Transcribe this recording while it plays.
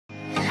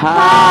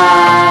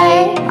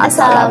Hi,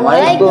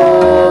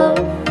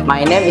 Assalamualaikum.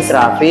 My name is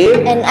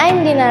Rafif. And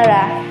I'm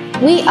Dinara.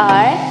 We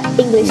are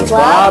English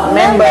Club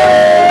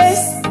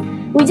members.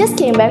 We just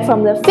came back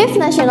from the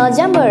 5th National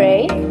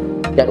Jambore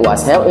That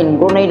was held in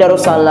Brunei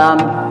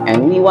Darussalam,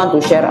 and we want to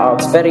share our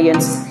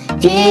experience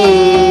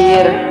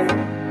here.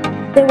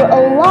 There were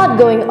a lot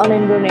going on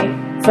in Brunei.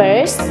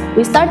 First,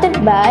 we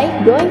started by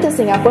going to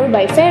Singapore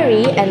by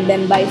ferry and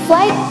then by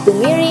flight to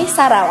Miri,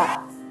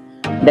 Sarawak.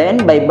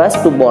 Then by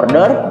bus to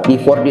border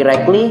before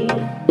directly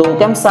to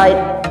campsite.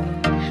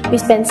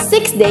 We spent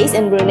 6 days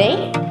in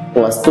Brunei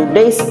Plus 2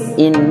 days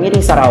in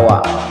Miri,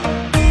 Sarawak.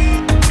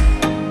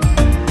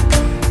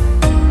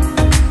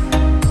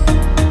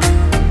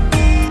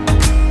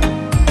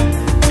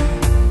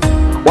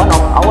 One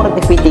of our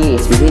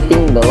activities is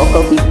visiting the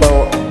local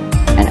people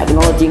and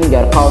acknowledging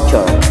their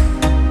culture.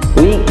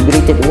 We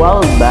greeted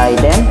well by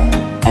them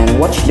and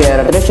watched their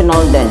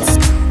traditional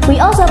dance. We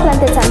also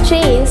planted some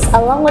trees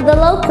along with the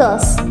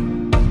locals.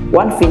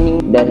 One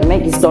feeling that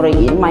makes history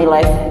in my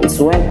life is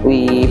when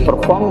we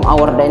perform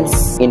our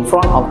dance in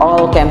front of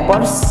all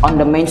campers on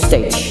the main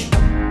stage.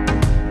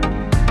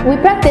 We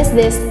practiced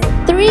this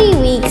 3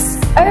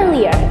 weeks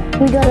earlier.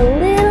 We got a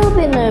little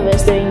bit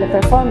nervous during the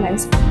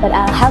performance, but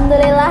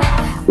Alhamdulillah,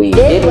 We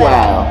did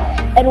well.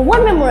 And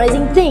one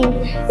memorizing thing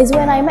is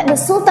when I met the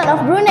Sultan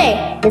of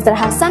Brunei, Mr.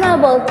 Hassan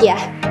al-Bolkiah,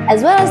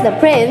 as well as the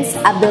Prince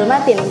Abdul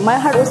Matin. My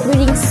heart was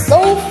beating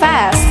so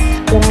fast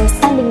when I was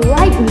standing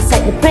right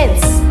beside the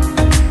Prince.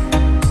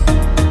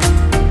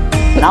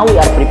 Now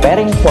we are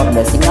preparing for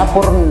the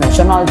Singapore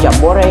National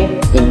Jambore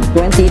in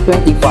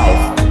 2025.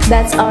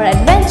 That's our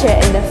adventure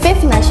in the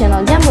 5th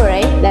National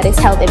Jambore that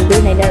is held in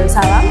Brunei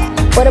Darussalam.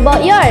 What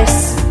about yours?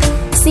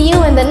 See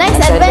you in the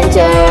next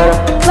adventure.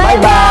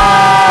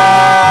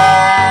 Bye-bye!